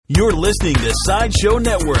You're listening to Sideshow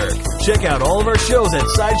Network. Check out all of our shows at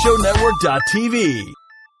SideshowNetwork.tv.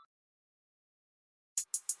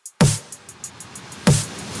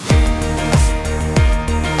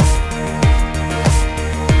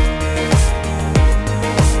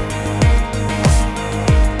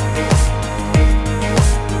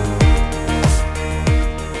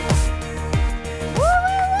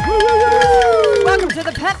 Welcome to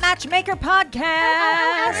the Pet Matchmaker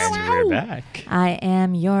Podcast. And we're back. I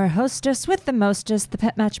am your hostess with the mostest, the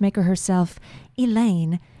Pet Matchmaker herself,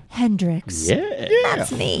 Elaine Hendrix. Yeah.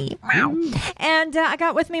 That's me. Wow. And I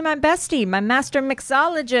got with me my bestie, my master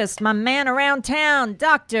mixologist, my man around town,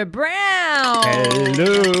 Dr. Brown.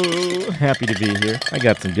 Hello. Happy to be here. I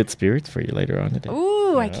got some good spirits for you later on today.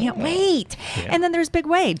 Ooh, I can't wait. Yeah. And then there's Big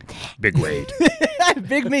Wade. Big Wade.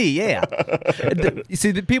 Big me, yeah. You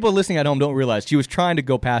see, the people listening at home don't realize she was trying to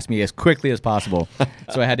go past me as quickly as possible,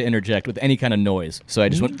 so I had to interject with any kind of noise. So I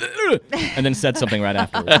just went, and then said something right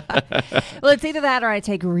afterwards. Well, it's either that or I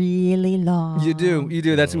take really long. You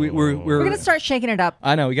do. That's we're We're going to start shaking it up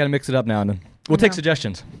I know, we got to mix it up now and then. We'll take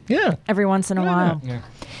suggestions. Yeah. every once in a while.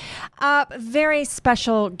 Yeah. Very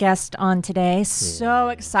special guest on today. So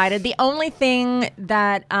excited. The only thing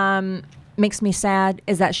that makes me sad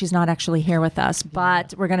is that she's not actually here with us,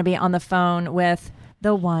 but we're going to be on the phone with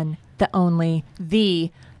the one, the only, the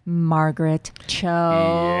Margaret Cho.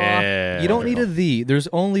 Yeah. You don't need a the. There's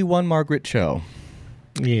only one Margaret Cho.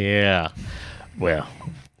 Yeah. Well,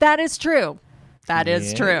 That is true. That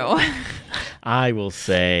is true. I will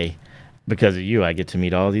say, because of you, I get to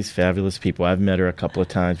meet all these fabulous people. I've met her a couple of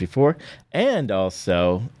times before. And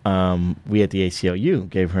also, we at the ACLU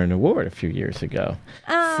gave her an award a few years ago.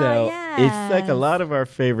 So it's like a lot of our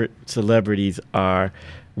favorite celebrities are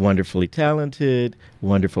wonderfully talented,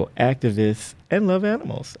 wonderful activists, and love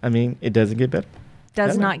animals. I mean, it doesn't get better.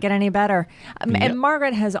 Does not get any better. Yep. And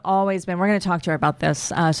Margaret has always been, we're going to talk to her about this,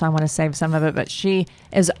 so I want to save some of it, but she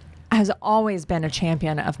has always been a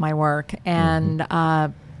champion of my work. And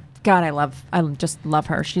God, I just love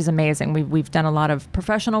her. She's amazing. We've done a lot of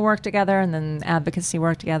professional work together and then advocacy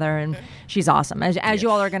work together, and she's awesome. As you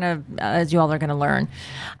all are gonna learn.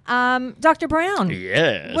 Dr. Brown.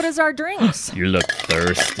 Yes. What is our drinks? You look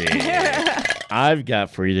thirsty. I've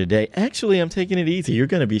got for you today. Actually, I'm taking it easy. You're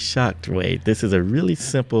going to be shocked, Wade. This is a really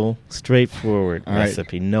simple, straightforward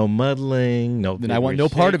recipe. No muddling, no. Then I want no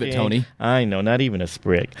part of it, Tony. I know, not even a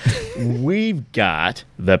sprig. We've got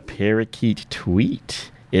the parakeet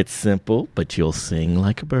tweet. It's simple, but you'll sing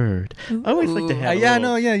like a bird. I always like to have.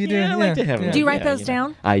 You do. I like to have. Do you write those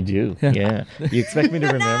down? I do. Yeah. You expect me to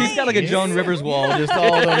remember? He's got like a Joan Rivers wall, just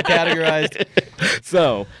all categorized.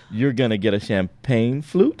 So you're gonna get a champagne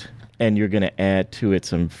flute, and you're gonna add to it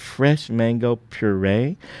some fresh mango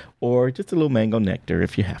puree, or just a little mango nectar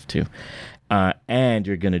if you have to. And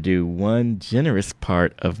you're going to do one generous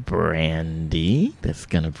part of brandy that's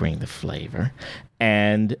going to bring the flavor.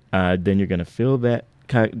 And then you're going to fill that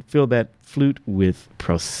flute with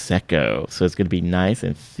Prosecco. So it's going to be nice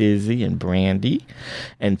and fizzy and brandy.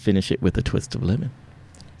 And finish it with a twist of lemon.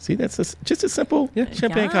 See, that's just a simple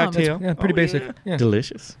champagne cocktail. Yeah, pretty basic. Yeah.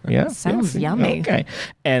 Delicious. Yeah. Sounds yummy. Okay.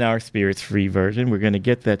 And our spirits-free version, we're going to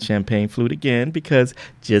get that champagne flute again, because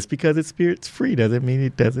just because it's spirits-free doesn't mean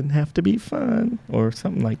it doesn't have to be fun or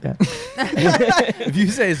something like that. If you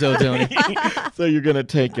say so, Tony. So you're going to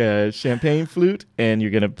take a champagne flute and you're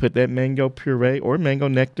going to put that mango puree or mango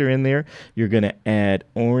nectar in there. You're going to add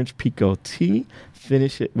orange pico tea,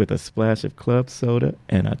 finish it with a splash of club soda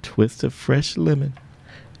and a twist of fresh lemon.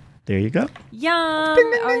 There you go. Yum.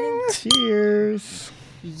 Cheers.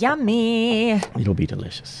 Yummy. It'll be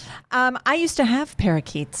delicious. I used to have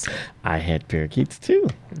parakeets. I had parakeets too.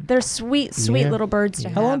 They're sweet little birds to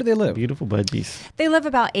have. How long do they live? Beautiful budgies. They live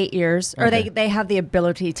about 8 years, or Okay. they have the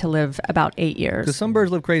ability to live about 8 years. Because some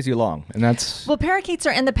birds live crazy long, and that's... Well, parakeets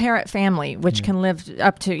are in the parrot family, which can live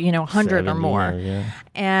up to 100 or 70 more. yeah.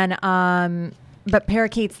 And but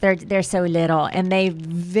parakeets, they're so little, and they're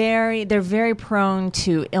very prone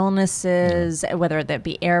to illnesses, whether that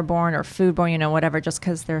be airborne or foodborne, whatever, just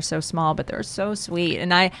because they're so small. But they're so sweet,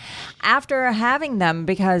 and after having them,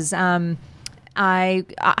 because I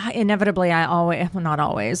inevitably not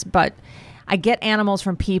always, but I get animals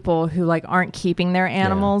from people who aren't keeping their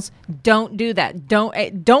animals. Yeah. Don't do that.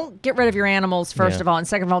 Don't get rid of your animals first of all, and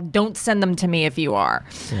second of all, don't send them to me if you are.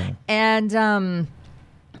 Yeah. And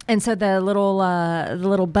And so the little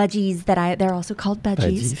budgies they're also called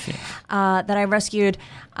budgies, that I rescued,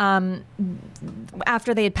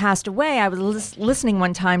 after they had passed away, I was listening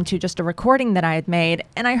one time to just a recording that I had made,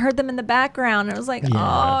 and I heard them in the background, and I was like,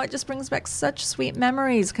 oh, it just brings back such sweet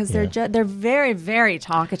memories, because they're very, very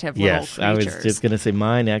talkative little creatures. I was just going to say,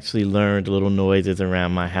 mine actually learned little noises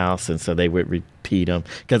around my house, and so they would repeat them,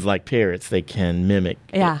 because like parrots, they can mimic.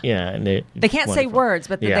 And they can't say words,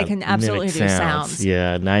 but they can absolutely do sounds.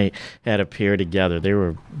 Yeah, and I had a pair together. They were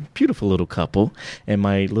a beautiful little couple, and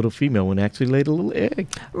my little female one actually laid a little egg.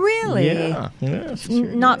 Really? Yeah.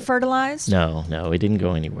 Not fertilized? No, it didn't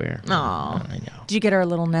go anywhere. Oh, I know. Did you get her a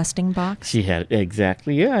little nesting box? She had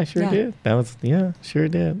exactly. Yeah, I sure did. Sure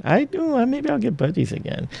did. Maybe I'll get budgies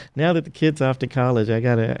again. Now that the kid's off to college, I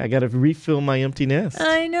gotta refill my empty nest.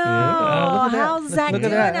 I know. How's Zach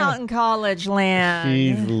doing out in college land?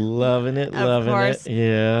 He's loving it.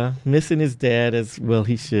 Yeah, missing his dad as well.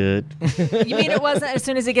 He should. You mean it wasn't as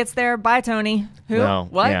soon as he gets there? Bye, Tony. Who? No.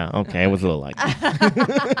 What? Yeah. Okay. It was a little like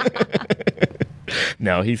that.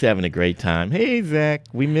 No, he's having a great time. Hey, Zach,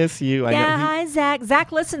 we miss you. Hi, Zach.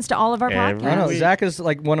 Zach listens to all of our podcasts. I know. Zach is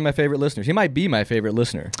like one of my favorite listeners. He might be my favorite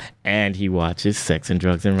listener. And he watches Sex and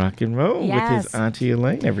Drugs and Rock and Roll with his auntie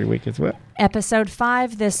Elaine every week as well. Episode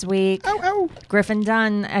 5 this week. Griffin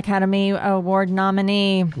Dunn, Academy Award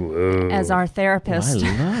nominee, as our therapist.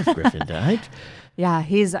 I love Griffin Dunn. Yeah,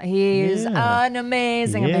 he's an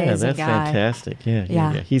amazing guy. Yeah, that's fantastic.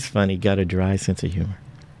 Yeah. He's funny. Got a dry sense of humor.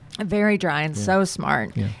 Very dry and so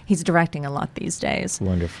smart. Yeah. He's directing a lot these days.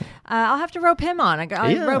 Wonderful. I'll have to rope him on.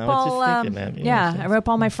 I rope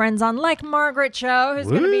all my friends on, like Margaret Cho, who's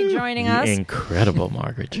going to be joining us. The incredible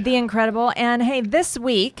Margaret Cho. The incredible. And hey, this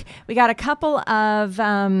week we got a couple of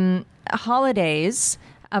holidays,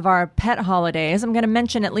 of our pet holidays. I'm going to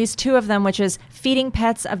mention at least 2 of them, which is Feeding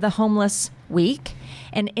Pets of the Homeless Week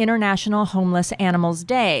and International Homeless Animals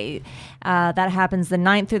Day. That happens the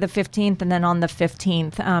 9th through the 15th, and then on the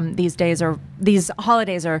 15th, these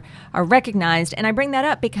holidays are recognized. And I bring that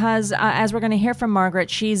up because, as we're going to hear from Margaret,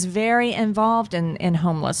 she's very involved in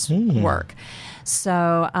homeless work.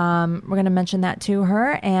 So we're going to mention that to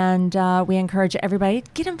her, and we encourage everybody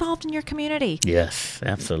to get involved in your community. Yes,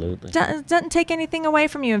 absolutely. Doesn't take anything away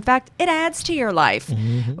from you. In fact, it adds to your life.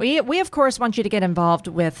 Mm-hmm. We of course want you to get involved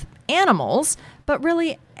with animals, but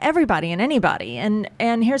really everybody and anybody. And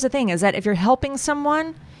here's the thing, is that if you're helping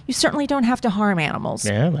someone, you certainly don't have to harm animals.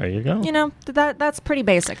 Yeah, there you go. You know, that's pretty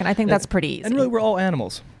basic, and I think that's pretty easy. And really, we're all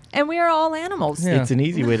animals. And we are all animals. Yeah. It's an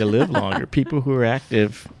easy way to live longer. People who are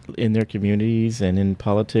active in their communities and in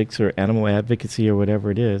politics or animal advocacy or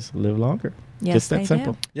whatever it is live longer. Yes, just that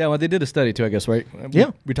simple. Do. Yeah, well, they did a study too, I guess, right?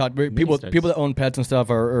 Yeah. We talked people that own pets and stuff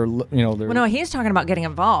are they're... Well, no, he's talking about getting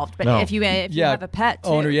involved. But if you have a pet too,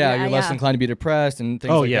 owner, you're less inclined to be depressed and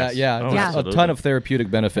things like that. Yeah, a ton of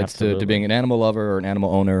therapeutic benefits to being an animal lover or an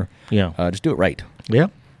animal owner. Yeah. Just do it right. Yeah.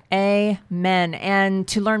 Amen. And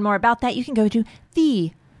to learn more about that, you can go to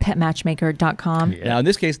petmatchmaker.com. Yeah. Now, in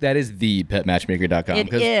this case, that is thepetmatchmaker.com.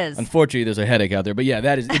 It is. Unfortunately, there's a headache out there. But yeah,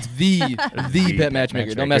 it's the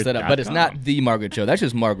petmatchmaker. Don't mess that up. But it's not the Margaret Cho. That's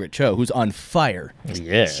just Margaret Cho, who's on fire.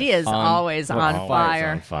 Yeah. She is always on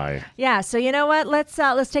fire. Yeah, so you know what? Let's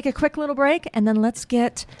take a quick little break, and then let's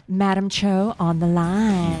get Madam Cho on the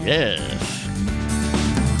line. Yes.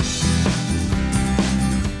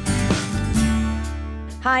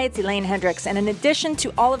 Hi, it's Elaine Hendrix, and in addition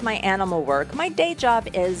to all of my animal work, my day job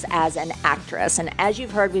is as an actress. And as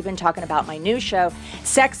you've heard, we've been talking about my new show,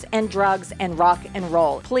 Sex and Drugs and Rock and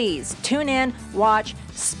Roll. Please tune in, watch,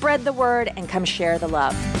 spread the word, and come share the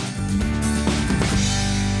love.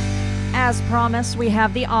 As promised, we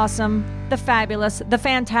have the awesome, the fabulous, the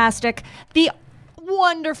fantastic, the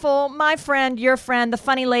wonderful, my friend, your friend, the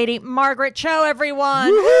funny lady, Margaret Cho,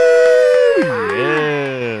 everyone.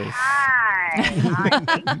 Yes. Hi,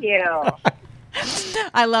 thank you.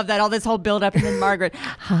 I love that. All this whole build up and then Margaret.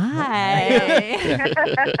 Hi.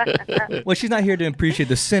 Well, she's not here to appreciate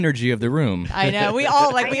the synergy of the room. I know. It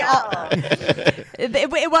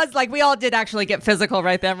was like we all did actually get physical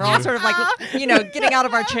right then. We're all sort of like, getting out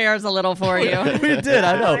of our chairs a little for you. We did.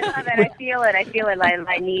 I know. I love it. I feel it.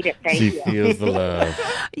 I need it. Thank you. She feels the love.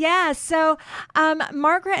 Yeah. So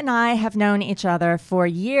Margaret and I have known each other for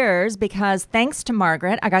years because thanks to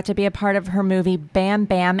Margaret, I got to be a part of her movie Bam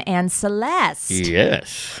Bam and Celeste.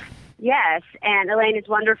 Yes. Yes, and Elaine is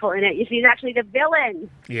wonderful in it. She's actually the villain.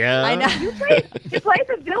 Yeah. I know. You play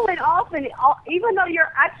the villain often, even though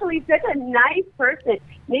you're actually such a nice person.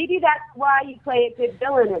 Maybe that's why you play a good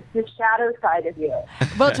villain. It's the shadow side of you.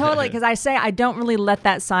 Well, totally, because I don't really let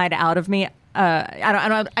that side out of me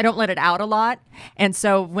I don't let it out a lot. And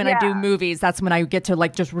so when I do movies, that's when I get to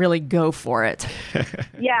like just really go for it.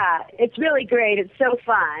 Yeah, it's really great. It's so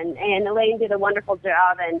fun, and Elaine did a wonderful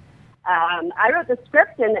job. And I wrote the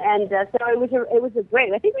script, and so it was a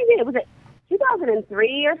great. I think we did. It was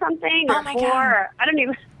 2003 or something. Oh or my 4. God. I don't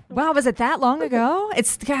even. Wow, was it that long ago?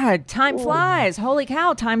 It's God, time flies. Holy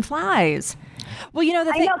cow, time flies. Well, you know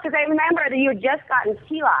the I thing. know, because I remember that you had just gotten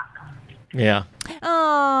T-Lock. Yeah.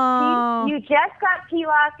 Oh, You just got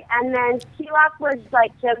T-Lock, and then T-Lock was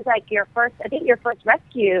like your first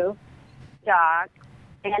rescue dog,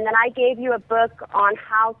 and then I gave you a book on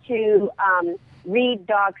how to read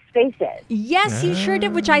dog faces. yes, you sure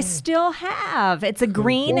did, which I still have. It's a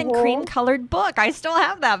green and cream colored book. I still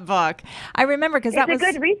have that book. I remember because that was It's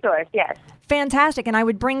a good resource. Yes. fantastic. And I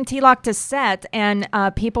would bring T-Lock to set, and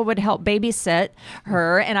people would help babysit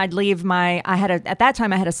her. And I'd leave at that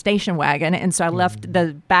time I had a station wagon, and so I left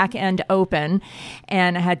the back end open,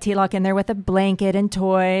 and I had T-Lock in there with a blanket and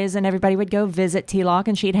toys, and everybody would go visit T-Lock,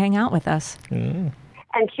 and she'd hang out with us. And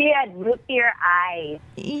she had root beer eyes.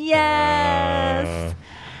 Yes.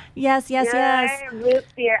 Yes. Root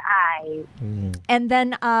beer eyes. And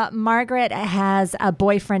then Margaret has a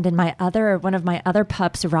boyfriend in one of my other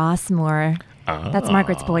pups, Rossmore. That's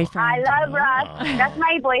Margaret's boyfriend. I love Ross. That's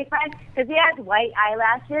my boyfriend because he has white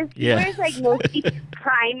eyelashes. He Yeah. wears like mostly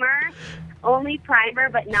primer, only primer,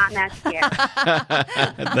 but not mascara.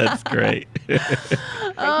 That's great. He's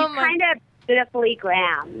kind of beautifully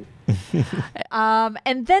glam.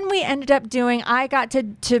 And then we ended up I got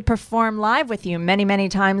to perform live with you many, many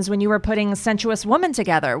times when you were putting Sensuous Woman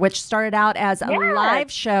together, which started out as a live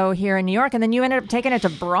show here in New York, and then you ended up taking it to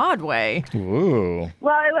Broadway. Ooh.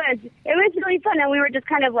 Well, it was really fun, and we were just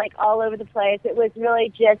kind of like all over the place. It was really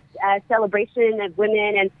just a celebration of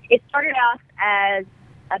women, and it started off as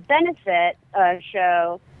a benefit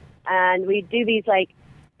show, and we do these like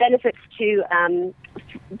benefits to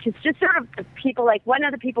just sort of people. Like one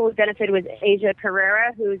of the people who benefited was Asia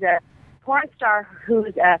Carrera, who's a porn star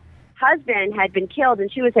whose husband had been killed,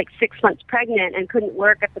 and she was like 6 months pregnant and couldn't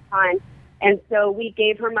work at the time. And so we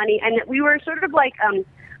gave her money, and we were sort of like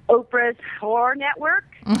Oprah's horror network.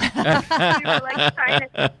 We were like trying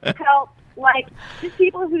to help like just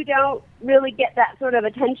people who don't really get that sort of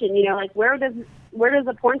attention. You know, like where does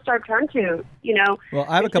a porn star turn to? You know, Well,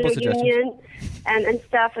 I have a couple suggestions. Union and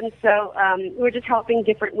stuff. And so we were just helping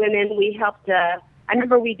different women. We helped. I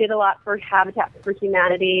remember we did a lot for Habitat for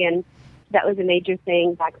Humanity, and that was a major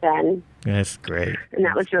thing back then. That's great. And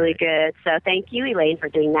that was really good. So thank you, Elaine, for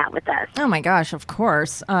doing that with us. Oh my gosh, of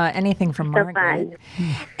course. Anything from So Margaret. fun.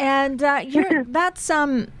 And that's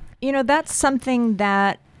that's something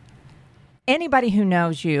that anybody who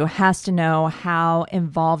knows you has to know how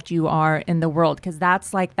involved you are in the world, because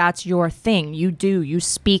that's your thing. You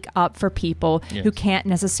speak up for people who can't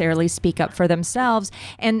necessarily speak up for themselves,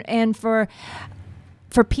 and for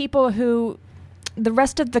people who the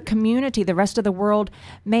rest of the community, the rest of the world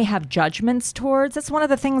may have judgments towards. That's one of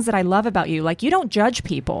the things that I love about you. Like, you don't judge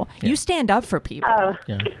people. Yeah. You stand up for people. Oh.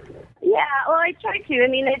 Yeah. Yeah, well, I try to. I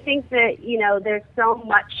mean, I think that, there's so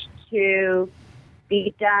much to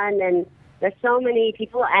be done, and there's so many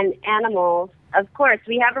people and animals. Of course,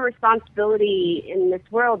 we have a responsibility in this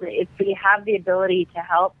world. If we have the ability to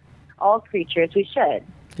help all creatures, we should.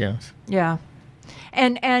 Yes. Yeah.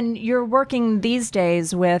 And you're working these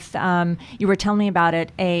days with, you were telling me about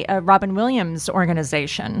it, a Robin Williams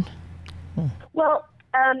organization. Well,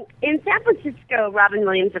 in San Francisco, Robin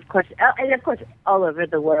Williams, of course, and of course all over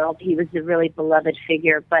the world, he was a really beloved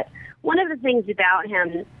figure. But one of the things about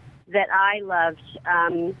him that I loved,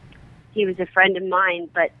 he was a friend of mine,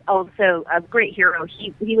 but also a great hero.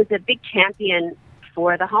 He was a big champion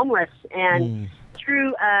for the homeless. And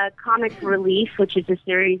through Comic Relief, which is a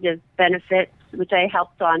series of benefits, which I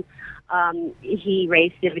helped on, he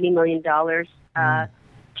raised $70 million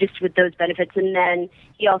just with those benefits. And then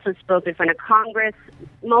he also spoke in front of Congress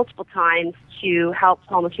multiple times to help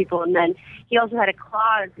homeless people. And then he also had a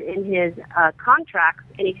clause in his contract,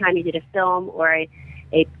 anytime he did a film or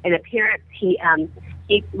an appearance, he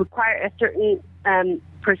required a certain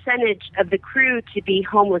percentage of the crew to be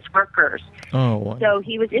homeless workers. Oh, wow. So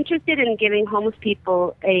he was interested in giving homeless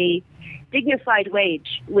people a dignified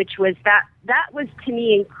wage, which was that was to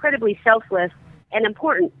me incredibly selfless and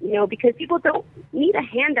important, because people don't need a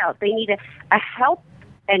handout; they need a help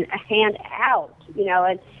and a hand out,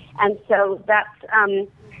 and so that's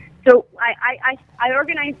so I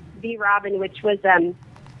organized Be Robin, which was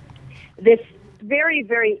this very,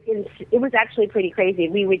 very, it was actually pretty crazy.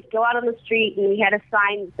 We would go out on the street and we had a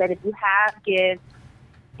sign that said, if you have, give,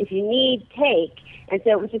 if you need, take. And so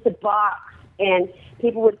it was just a box, and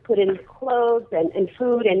people would put in clothes and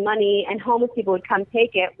food and money, and homeless people would come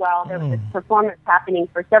take it while there was this performance happening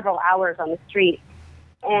for several hours on the street.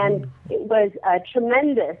 And it was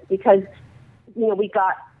tremendous because, we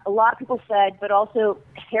got a lot of people fed, but also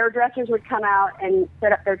hairdressers would come out and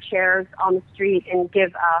set up their chairs on the street and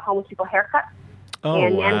give homeless people haircuts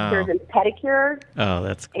and manicures and pedicures. Oh,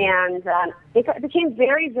 that's cool. And it became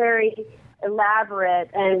very, very elaborate,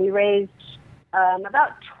 and we raised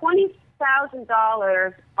about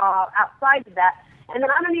 $20,000 outside of that. And then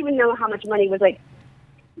I don't even know how much money was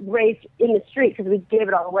raised in the street because we gave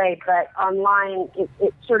it all away, but online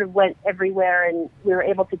it sort of went everywhere, and we were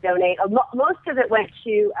able to donate. Most of it went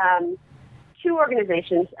to two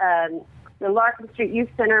organizations, the Larkin Street Youth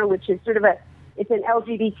Center, which is sort of it's an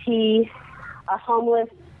LGBT homeless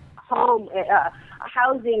home, a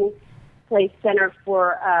housing place center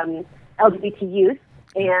for LGBT youth,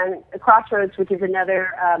 and Crossroads, which is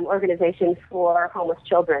another organization for homeless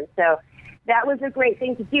children. So that was a great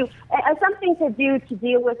thing to do. Something to do to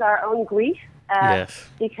deal with our own grief. Yes.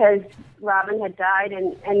 Because Robin had died,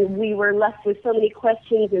 and we were left with so many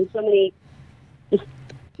questions and so many,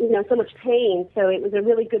 so much pain. So it was a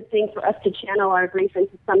really good thing for us to channel our grief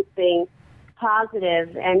into something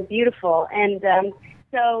positive and beautiful. And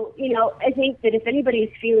so, I think that if anybody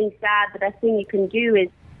is feeling sad, the best thing you can do is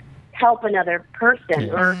help another person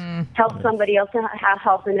or help somebody else to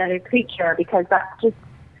help another creature, because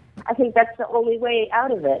I think that's the only way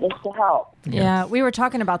out of it, is to help. Yeah, we were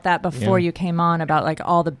talking about that before you came on, about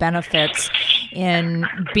all the benefits in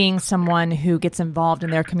being someone who gets involved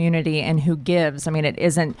in their community and who gives. I mean, it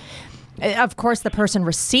isn't, of course, the person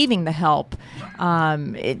receiving the help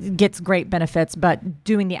it gets great benefits, but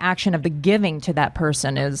doing the action of the giving to that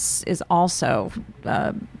person is also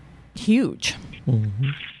huge. Mm-hmm.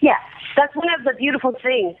 Yeah, that's one of the beautiful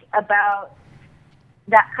things about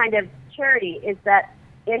that kind of charity, is that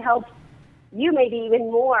it helps you maybe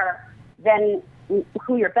even more than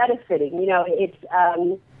who you're benefiting.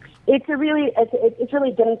 It's really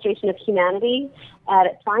a demonstration of humanity at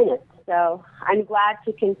its finest. So I'm glad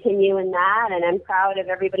to continue in that, and I'm proud of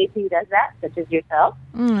everybody who does that, such as yourself.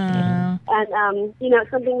 And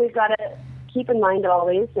it's something we've got to keep in mind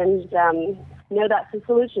always, and know that's the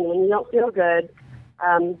solution. When you don't feel good,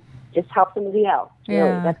 just help somebody else. Yeah.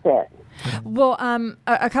 Really, that's it. Well,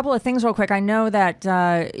 a couple of things real quick. I know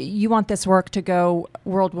that you want this work to go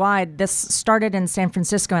worldwide. This started in San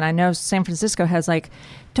Francisco, and I know San Francisco has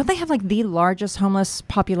don't they have the largest homeless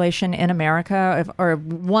population in America, or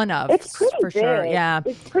one of? It's pretty for big. Sure. Yeah,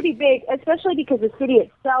 it's pretty big, especially because the city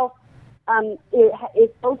itself is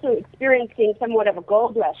also experiencing somewhat of a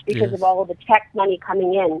gold rush because of all of the tech money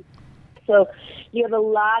coming in. So you have a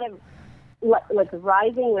lot of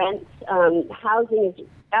rising rents. Housing is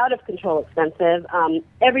out of control expensive.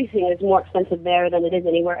 Everything is more expensive there than it is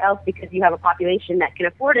anywhere else because you have a population that can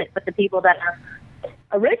afford it. But the people that are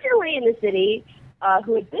originally in the city,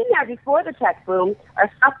 who had been there before the tech boom, are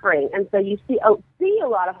suffering. And so you see a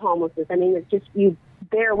lot of homelessness. I mean, it's just, you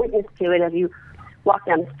bear witness to it as you walk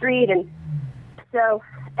down the street. And so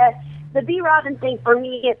the B. Robin thing, for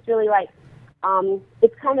me, it's really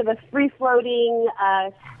it's kind of a free-floating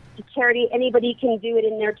charity. Anybody can do it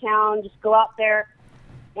in their town. Just go out there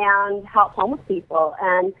and help homeless people.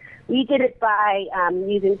 And we did it by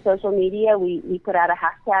using social media. We put out a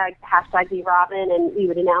hashtag Be Robin, and we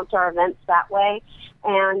would announce our events that way.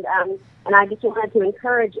 And I just wanted to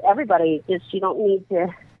encourage everybody, you don't need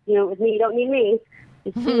to, with me, you don't need me.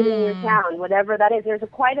 Just do it in your town, whatever that is. There's a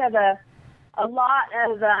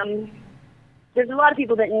lot of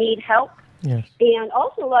people that need help. Yes. And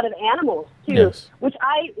also a lot of animals, too, which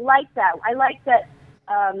I like that. I like that,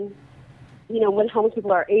 when homeless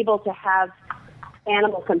people are able to have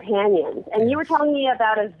animal companions. And you were telling me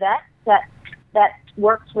about a vet that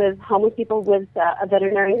works with homeless people, with a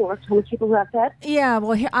veterinarian who works with homeless people who have pets? Yeah,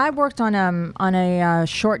 well, I worked on a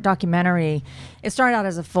short documentary. It started out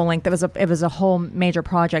as a full length. It was a whole major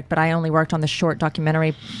project, but I only worked on the short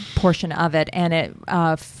documentary portion of it, and it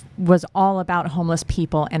was all about homeless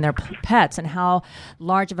people and their pets, and how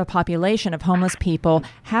large of a population of homeless people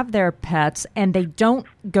have their pets, and they don't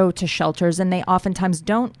go to shelters, and they oftentimes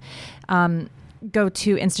don't go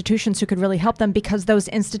to institutions who could really help them, because those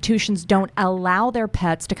institutions don't allow their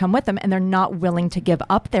pets to come with them, and they're not willing to give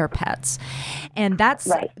up their pets. And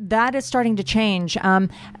that is starting to change.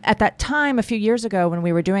 At that time, a few years ago, when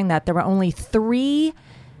we were doing that, there were only 3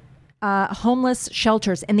 homeless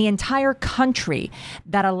shelters in the entire country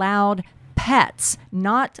that allowed pets,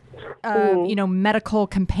 not medical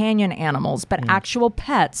companion animals, but actual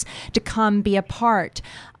pets, to come be a part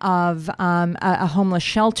of a homeless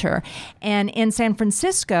shelter. And in San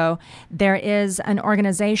Francisco, there is an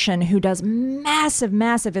organization who does massive.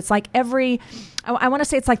 It's like I want to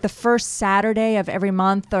say it's like the first Saturday of every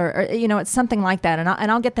month, or it's something like that.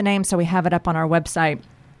 And I'll get the name so we have it up on our website.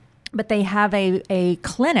 But they have a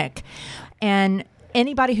clinic, and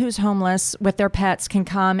anybody who's homeless with their pets can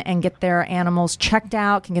come and get their animals checked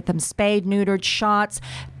out, can get them spayed, neutered, shots,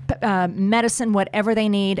 medicine, whatever they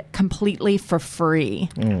need, completely for free.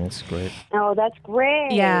 That's great. Oh, that's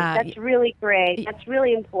great. Yeah. That's really great. That's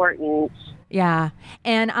really important. Yeah.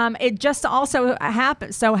 And it just also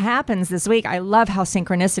happens this week. I love how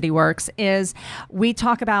synchronicity works, is we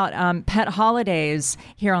talk about pet holidays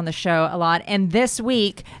here on the show a lot. And this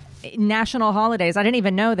week, national holidays, I didn't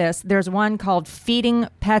even know this. There's one called Feeding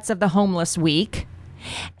Pets of the Homeless Week.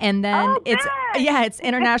 And then it's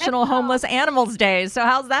International Homeless Animals Day. So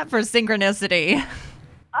how's that for synchronicity?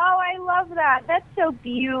 Oh, I love that. That's so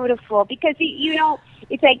beautiful, because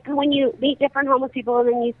it's like when you meet different homeless people and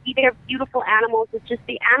then you see their beautiful animals. It's just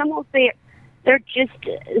the animals, they're just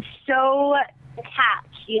so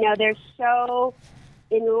attached. They're so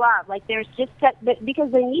in love. Like there's just that,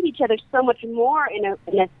 because they need each other so much more in a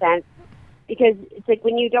sense. Because it's like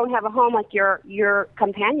when you don't have a home, like your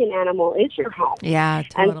companion animal is your home. Yeah,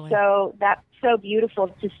 totally. And so that's so beautiful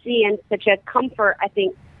to see, and such a comfort, I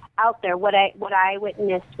think, out there. What I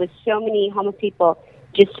witnessed was so many homeless people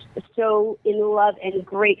just so in love and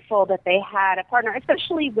grateful that they had a partner,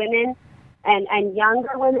 especially women and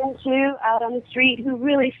younger women too, out on the street, who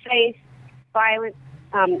really face violence,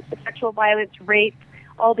 sexual violence, rape,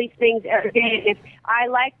 all these things every day. And I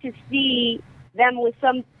like to see them with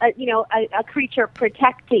some, a creature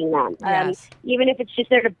protecting them. Yes. Even if it's just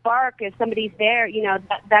there to bark, if somebody's there,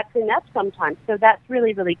 that's enough sometimes. So that's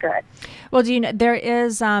really, really good. Well, do you know,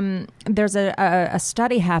 there's a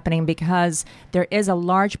study happening, because there is a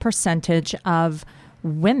large percentage of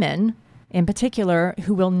women in particular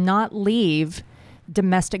who will not leave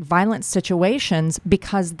domestic violence situations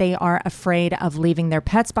because they are afraid of leaving their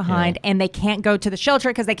pets behind, and they can't go to the shelter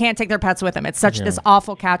because they can't take their pets with them. It's such this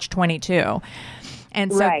awful catch-22.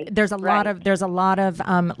 And so there's a lot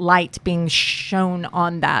of light being shown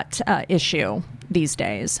on that issue these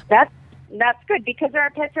days. That's good, because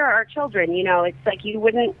our pets are our children. It's like you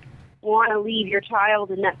wouldn't want to leave your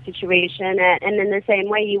child in that situation, and in the same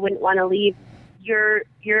way you wouldn't want to leave your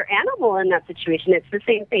animal in that situation. It's the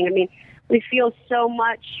same thing. I mean, we feel so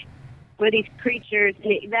much for these creatures,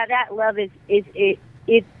 and that love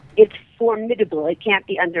it's formidable. It can't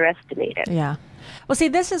be underestimated. Yeah. Well, see,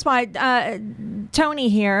 this is why Tony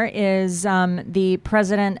here is the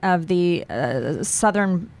president of the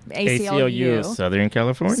Southern ACLU, Southern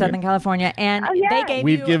California. And they gave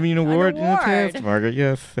We've given you an award in the past, Margaret.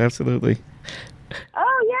 Yes, absolutely.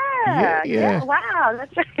 Oh, yeah. Wow,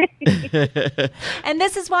 that's right. And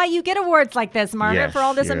this is why you get awards like this, Margaret, for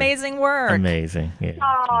all this amazing work. Amazing. Yeah.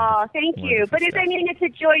 Oh, thank you. But it's a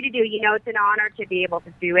joy to do. It's an honor to be able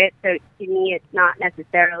to do it. So to me, it's not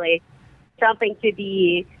necessarily something to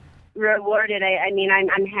be rewarded.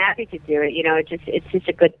 I'm happy to do it. It's just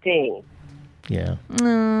a good thing. Yeah.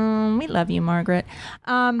 We love you, Margaret.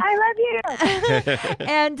 I love you.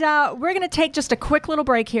 And we're going to take just a quick little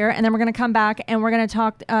break here, and then we're going to come back, and we're going to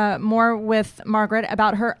talk more with Margaret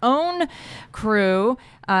about her own crew,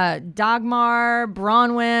 Dagmar,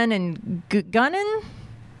 Bronwyn, and Gudrun.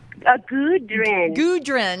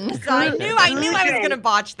 Gudrun. So I knew I was going to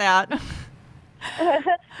botch that.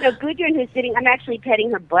 No, Gudrun, who's sitting, I'm actually petting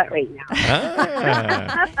her butt right now.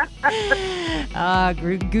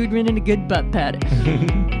 Gudrun and a good butt pet. She's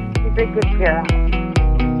a good girl.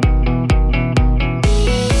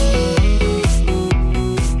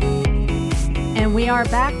 And we are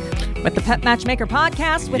back with the Pet Matchmaker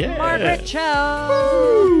podcast with Margaret Cho.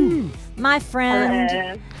 Woo! My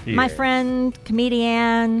friend,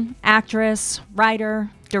 comedian, actress, writer,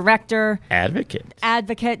 director, advocate,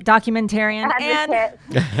 documentarian,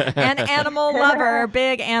 and animal lover,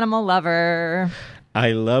 big animal lover.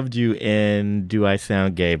 I loved you in Do I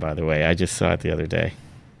Sound Gay, by the way. I just saw it the other day.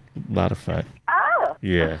 A lot of fun. Oh.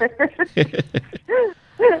 Yeah.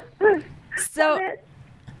 So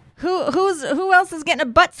who else is getting a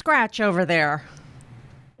butt scratch over there?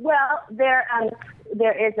 Well, there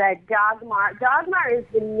is a Dagmar. Dagmar is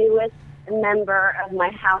the newest member of my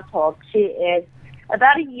household. She is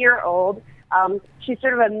about a year old. She's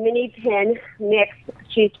sort of a mini pin mix.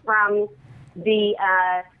 She's from the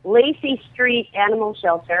Lacey Street Animal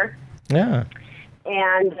Shelter. Yeah.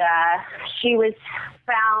 And she was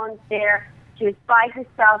found there. She was by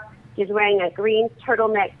herself. She was wearing a green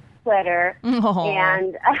turtleneck sweater. Oh.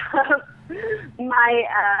 And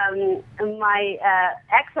my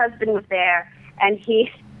ex-husband was there, and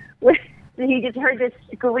he just heard this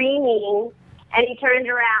screaming, and he turned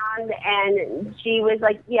around, and she was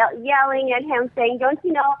like yelling at him, saying, "Don't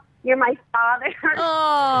you know you're my father?"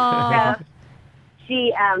 Oh. So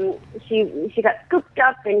she got scooped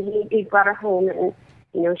up, and he brought her home, and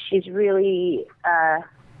she's really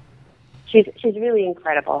she's really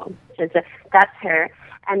incredible. So that's her,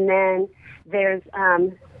 and then there's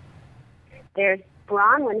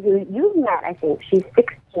Bronwyn, who you've met, I think. She's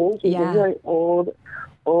 16. She's a really old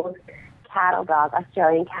cattle dog,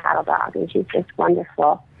 Australian cattle dog, and she's just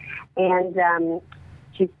wonderful. And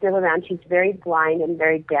she's still around. She's very blind and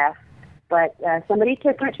very deaf. But somebody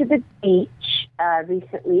took her to the beach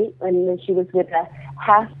recently, and she was with a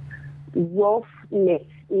half-wolf mix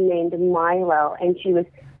named Milo, and she was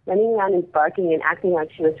running around and barking and acting like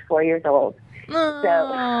she was 4 years old.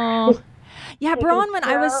 Oh. So, yeah, Bronwyn,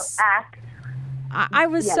 I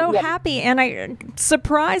was so happy, and I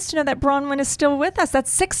surprised to know that Bronwyn is still with us. That's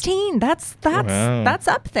 16. That's up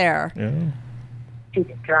there. Yeah. She's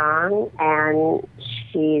strong, and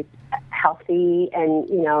she's healthy, and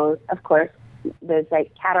of course there's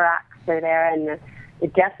like cataracts are there, and the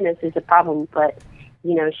deafness is a problem, but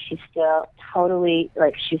she's still totally,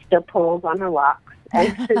 like, she still pulls on her walks,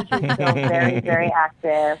 and so she's still very, very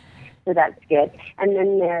active, so that's good. And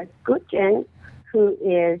then there's Gudrun, who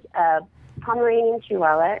is a Pomeranian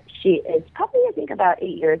Chihuahua. She is probably, I think, about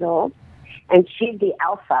 8 years old, and she's the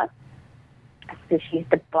alpha, so she's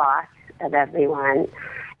the boss of everyone.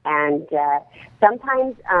 And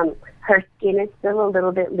sometimes her skin is still a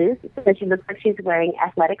little bit loose, so she looks like she's wearing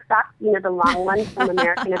athletic socks, the long ones from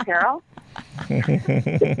American Apparel.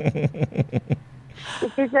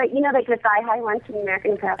 Which is like the thigh-high ones from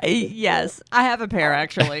American Apparel. Yes, I have a pair,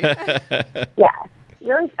 actually. Yeah,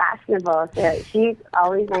 really fashionable. So she's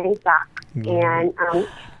always wearing socks. And,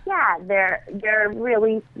 they're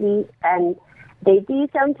really sweet, and they do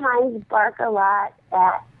sometimes bark a lot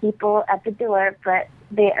at people at the door, but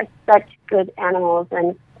they are such good animals,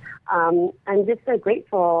 and I'm just so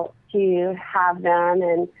grateful to have them.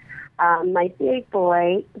 And my big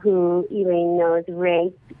boy, who Elaine knows,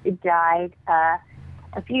 Ray, died a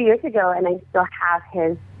few years ago, and I still have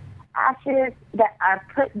his ashes that are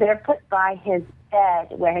put by his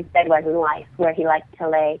bed, where his bed was in life, where he liked to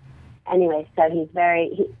lay. Anyway, so and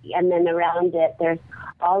then around it, there's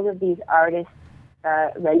all of these artists'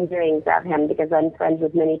 renderings of him, because I'm friends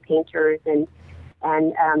with many painters and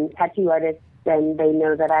tattoo artists, and they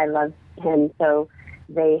know that I love him, so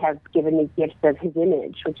they have given me gifts of his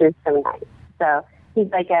image, which is so nice. So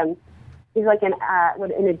he's like an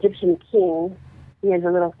Egyptian king. He has a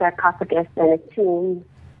little sarcophagus and a tomb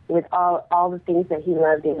with all the things that he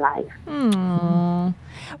loved in life. Aww.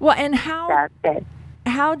 Well, and how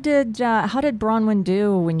did Bronwyn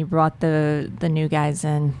do when you brought the new guys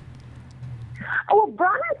in? Oh,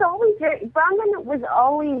 Bronwyn was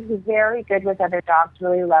always very good with other dogs,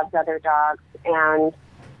 really loves other dogs. And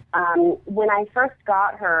when I first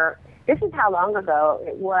got her, this is how long ago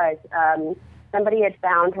it was, somebody had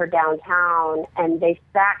found her downtown, and they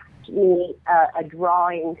faxed me a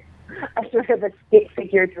drawing, a sort of a stick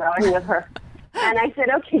figure drawing of her. And I said,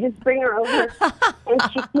 okay, just bring her over. And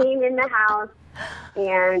she came in the house,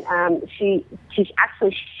 and she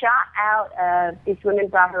actually shot out of, these women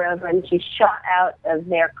brought her over, and she shot out of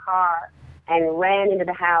their car and ran into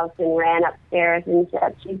the house and ran upstairs, and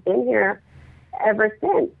said she's been here ever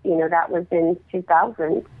since. That was in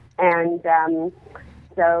 2000. And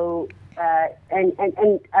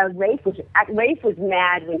Rafe was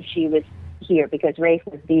mad when she was here, because Rafe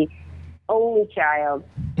was the only child,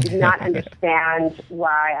 did not understand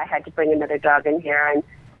why I had to bring another dog in here,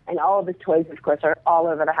 and all of his toys, of course, are all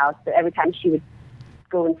over the house. So every time she would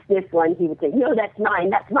go and sniff one, he would say, "No, that's mine,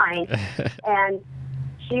 that's mine." And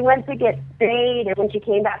she went to get spayed, and when she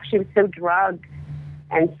came back, she was so drugged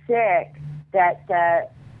and sick that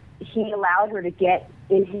he allowed her to get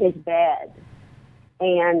in his bed.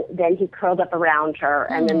 And then he curled up around her,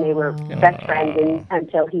 and then they were best friends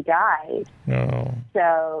until he died. No.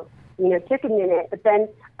 So, it took a minute. But then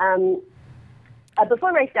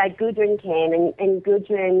before Rafe died, Gudrun came, and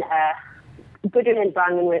Gudrun and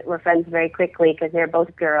Bronwyn were friends very quickly, because they're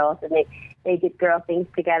both girls, and they did girl things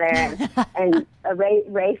together. And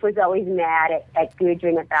Rafe was always mad at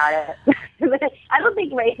Gudrun about it. I don't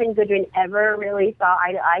think Rafe and Gudrun ever really saw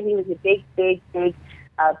eye to eye. He was a big,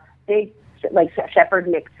 like shepherd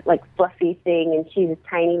mix, like fluffy thing, and she's a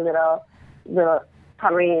tiny little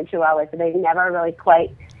Pomeranian Chihuahua. So they never really quite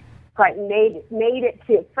made it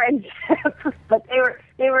to friendship. But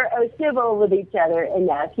they were civil with each other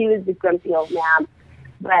enough. He was the grumpy old man,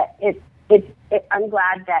 but it's I'm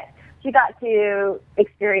glad that she got to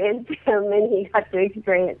experience him and he got to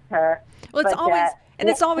experience her. Well, it's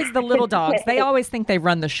it's always the little dogs. They always think they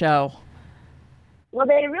run the show. Well,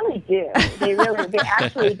 they really do. They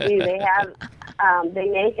actually do. They have, they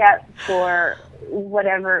make up for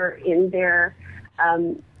whatever in their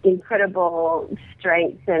incredible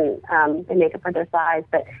strengths, and they make up for their size.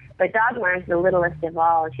 But Dagmar is the littlest of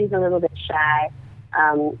all. She's a little bit shy,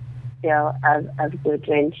 still of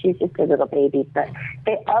Gudrun. She's just a little baby. But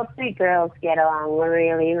all three girls get along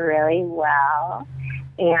really, really well.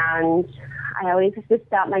 And I always just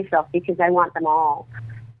stop myself because I want them all.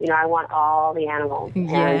 I want all the animals.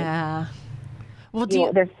 Yeah. Well,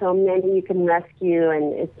 there's so many you can rescue,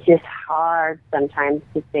 and it's just hard sometimes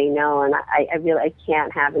to say no. And I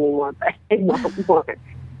can't have any more, but I want more.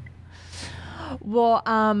 Well,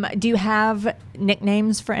 do you have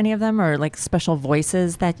nicknames for any of them, or like special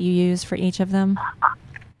voices that you use for each of them?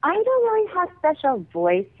 I don't really have special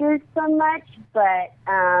voices so much, but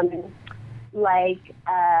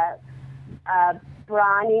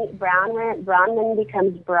Bronwyn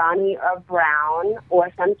becomes Brawny or Brown, or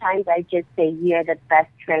sometimes I just say, "You're the best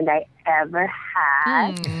friend I ever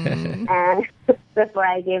had." And before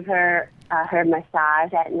I give her her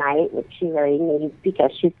massage at night, which she really needs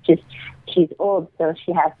because she's old, so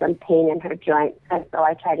she has some pain in her joints, and so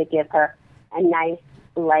I try to give her a nice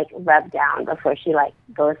rub down before she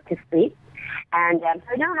goes to sleep. And so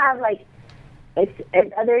I don't have it's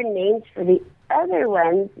other names for the other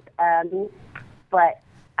ones. But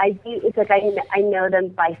I do. It's I know them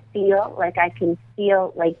by feel. I can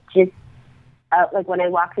feel just when I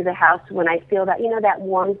walk through the house, when I feel that that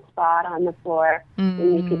one spot on the floor,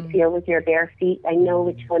 and you can feel with your bare feet. I know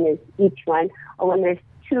which one is each one. Or when there's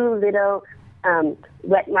two little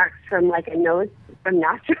wet marks from a nose from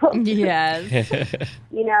nostril. Yes.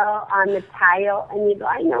 On the tile, and you go,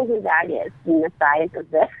 I know who that is from the size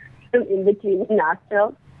of the in between the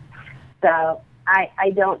nostrils. So I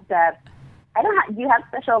don't. Do you have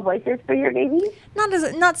special voices for your babies?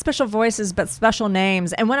 Not special voices, but special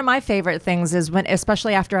names. And one of my favorite things is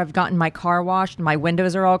especially after I've gotten my car washed, my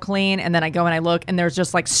windows are all clean, and then I go and I look, and there's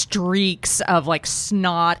just streaks of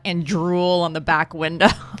snot and drool on the back window.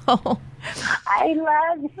 I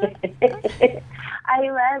love it. I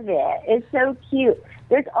love it. It's so cute.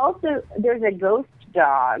 There's a ghost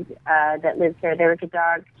dog that lives here. There was a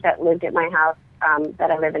dog that lived at my house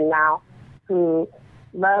that I live in now, who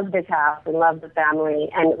loved this house and loved the family,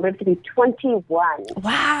 and lived to be 21.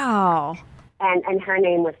 Wow. And her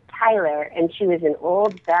name was Tyler, and she was an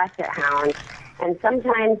old basset hound. And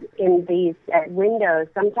sometimes in these windows,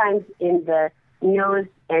 sometimes in the nose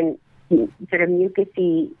and sort of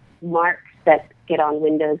mucousy marks that get on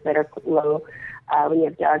windows that are low when you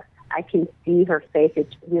have dogs, I can see her face.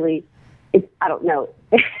 I don't know,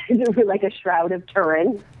 it's like a shroud of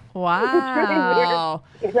Turin. Wow.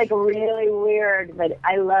 It's really weird, but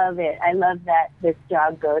I love it. I love that this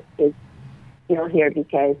dog ghost is still here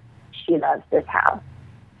because she loves this house.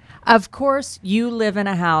 Of course, you live in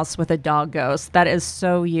a house with a dog ghost. That is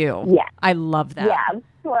so you. Yeah. I love that. Yeah, of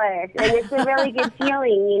course. And it's a really good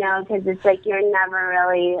feeling, because it's you're never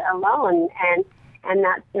really alone, and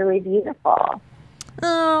that's really beautiful.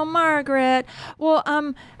 Oh, Margaret. Well,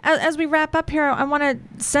 as we wrap up here, I want to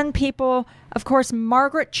send people, of course,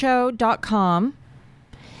 margaretcho.com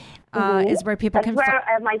is where people can... That's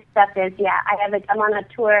where my stuff is, yeah. I'm on a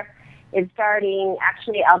tour. It's starting,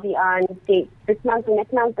 actually, I'll be on dates this month and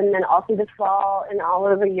next month, and then all through the fall and all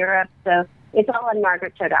over Europe. So it's all on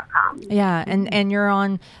margaretcho.com. Yeah, and you're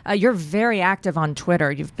on, you're very active on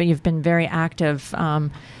Twitter. You've been very active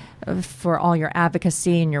for all your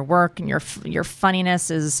advocacy and your work, and your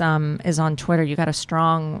funniness is on Twitter. You got a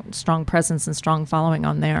strong presence and strong following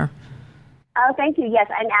on there. Oh, thank you. Yes,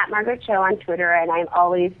 I'm at Margaret Cho on Twitter, and I'm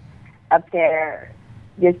always up there,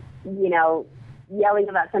 just yelling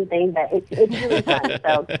about something. But it's really fun.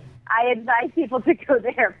 So I advise people to go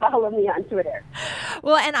there, follow me on Twitter.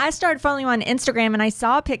 Well, and I started following you on Instagram, and I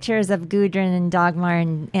saw pictures of Gudrun and Dagmar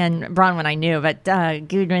and Bronwyn I knew, but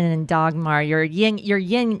Gudrun and Dagmar, your yin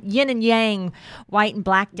and yang, white and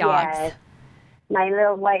black dogs. Yes, my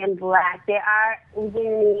little white and black. They are yin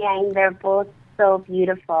and yang. They're both so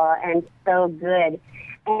beautiful and so good.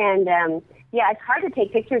 And it's hard to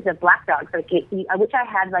take pictures of black dogs. I wish I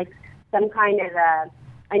had some kind of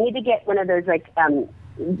I need to get one of those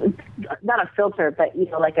not a filter, but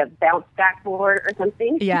a bounce back board or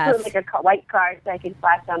something. Yes. So, a white card, so I can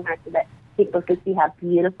flash on her so that people can see how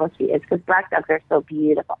beautiful she is. Because black dogs are so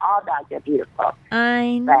beautiful. All dogs are beautiful.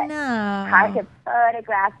 I but know. hard to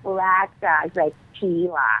photograph black dogs.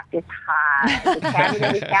 T-Lock is hot. The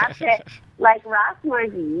cat is captured. Like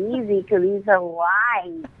Rossmore's easy because he's so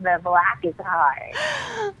white. The black is hard.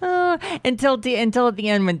 Until at the end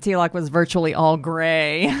when T-Lock was virtually all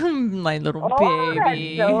gray. My little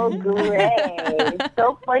baby. That's so gray. It's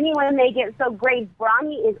so funny when they get so gray.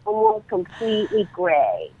 Brownie is almost completely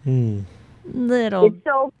gray. Little. It's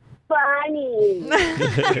so funny.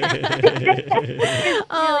 It's really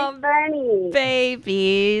funny.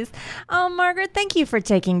 Babies. Oh, Margaret, thank you for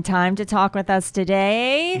taking time to talk with us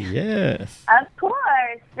today. Yes. Of course.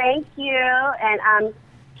 Thank you. And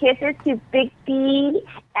kisses to Big B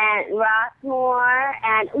and Rossmore.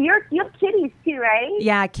 And you have kitties too, right?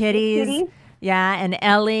 Yeah, kitties. Yeah, and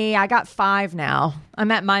Ellie. I got 5 now. I'm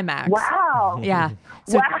at my max. Wow. Yeah.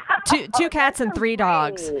 So Wow. two cats and 3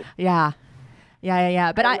 dogs. Great. Yeah.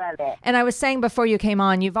 But I love it. And I was saying before you came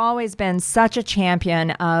on, you've always been such a champion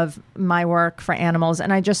of my work for animals,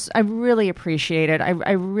 and I really appreciate it.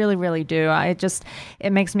 I really, really do.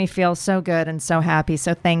 It makes me feel so good and so happy.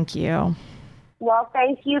 So thank you. Well,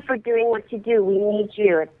 thank you for doing what you do. We need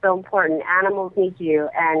you. It's so important. Animals need you,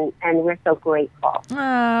 and we're so grateful.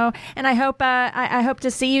 Oh, and I hope to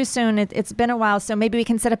see you soon. It's been a while, so maybe we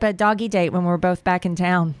can set up a doggy date when we're both back in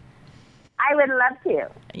town. I would love to.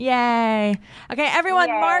 Yay. Okay, everyone,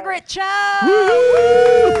 Yay. Margaret Cho.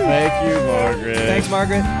 Thank you, Margaret. Thanks,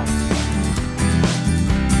 Margaret.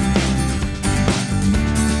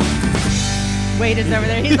 Wade is over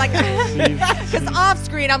there. He's like, because off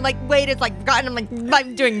screen, I'm like, Wade is like,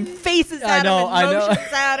 I'm doing faces at him and motions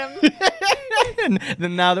at him. And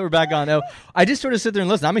then now that we're back on, I just sort of sit there and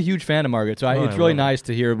listen. I'm a huge fan of Margaret, so it's really nice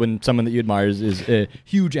to hear when someone that you admire is a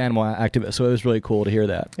huge animal activist. So it was really cool to hear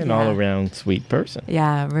that. An all-around sweet person.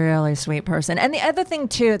 Yeah, really sweet person. And the other thing,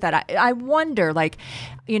 too, that I wonder, like,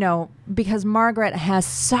 because Margaret has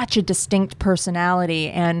such a distinct personality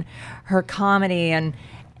and her comedy and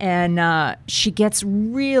she gets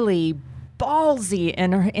really ballsy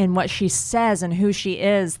in what she says and who she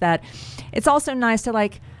is, that it's also nice to,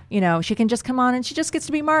 like, she can just come on and she just gets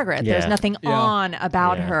to be Margaret. Yeah. There's nothing on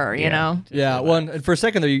about her, you know? Yeah, well, and for a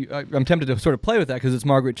second there, I'm tempted to sort of play with that because it's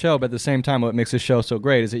Margaret Cho, but at the same time, what makes this show so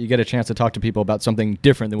great is that you get a chance to talk to people about something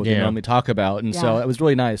different than what they normally talk about. And so it was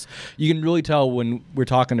really nice. You can really tell when we're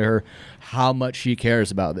talking to her how much she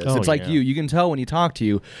cares about this. It's like you can tell when you talk to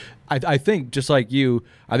you. I think, just like you,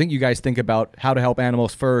 I think you guys think about how to help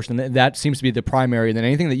animals first, and that seems to be the primary, and then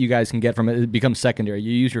anything that you guys can get from it becomes secondary.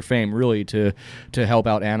 You use your fame really to help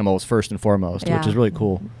out animals first and foremost, which is really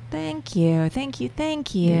cool. Thank you.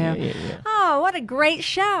 Yeah. Oh, what a great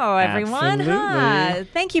show, everyone. Absolutely.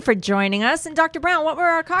 Thank you for joining us. And Dr. Brown, what were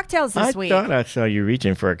our cocktails this week? I thought I saw you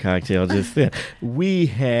reaching for a cocktail just then. We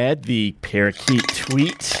had the Parakeet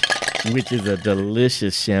Tweet, which is a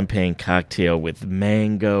delicious champagne cocktail with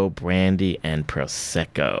mango, brandy, and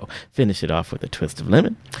Prosecco. Finish it off with a twist of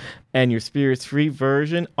lemon. And your spirits-free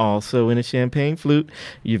version, also in a champagne flute.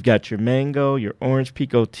 You've got your mango, your orange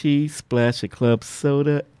pico tea, splash of club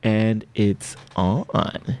soda, and it's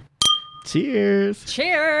on. Cheers.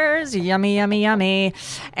 Cheers. Yummy, yummy, yummy.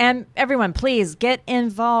 And everyone, please get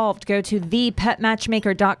involved. Go to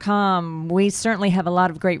thepetmatchmaker.com. We certainly have a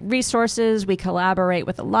lot of great resources. We collaborate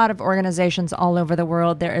with a lot of organizations all over the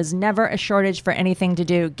world. There is never a shortage for anything to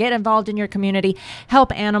do. Get involved in your community.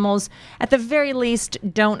 Help animals. At the very least,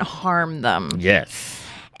 don't harm them. Yes.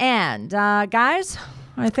 And guys,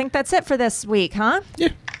 I think that's it for this week, huh? Yeah.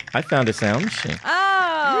 I found a sound machine.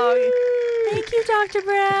 Oh, thank you, Dr.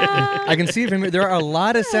 Brown. I can see from here, there are a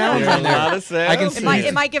lot of sounds on there. I can see.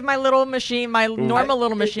 It might give my little machine, my normal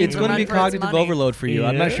little machine. It's going to be cognitive overload for you.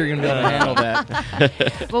 I'm not sure you're going to be able to handle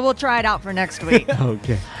that. Well, we'll try it out for next week.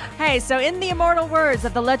 Okay. Hey, so in the immortal words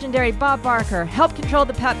of the legendary Bob Barker, help control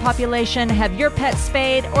the pet population, have your pet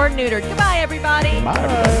spayed or neutered. Goodbye, everybody.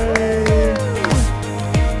 Bye.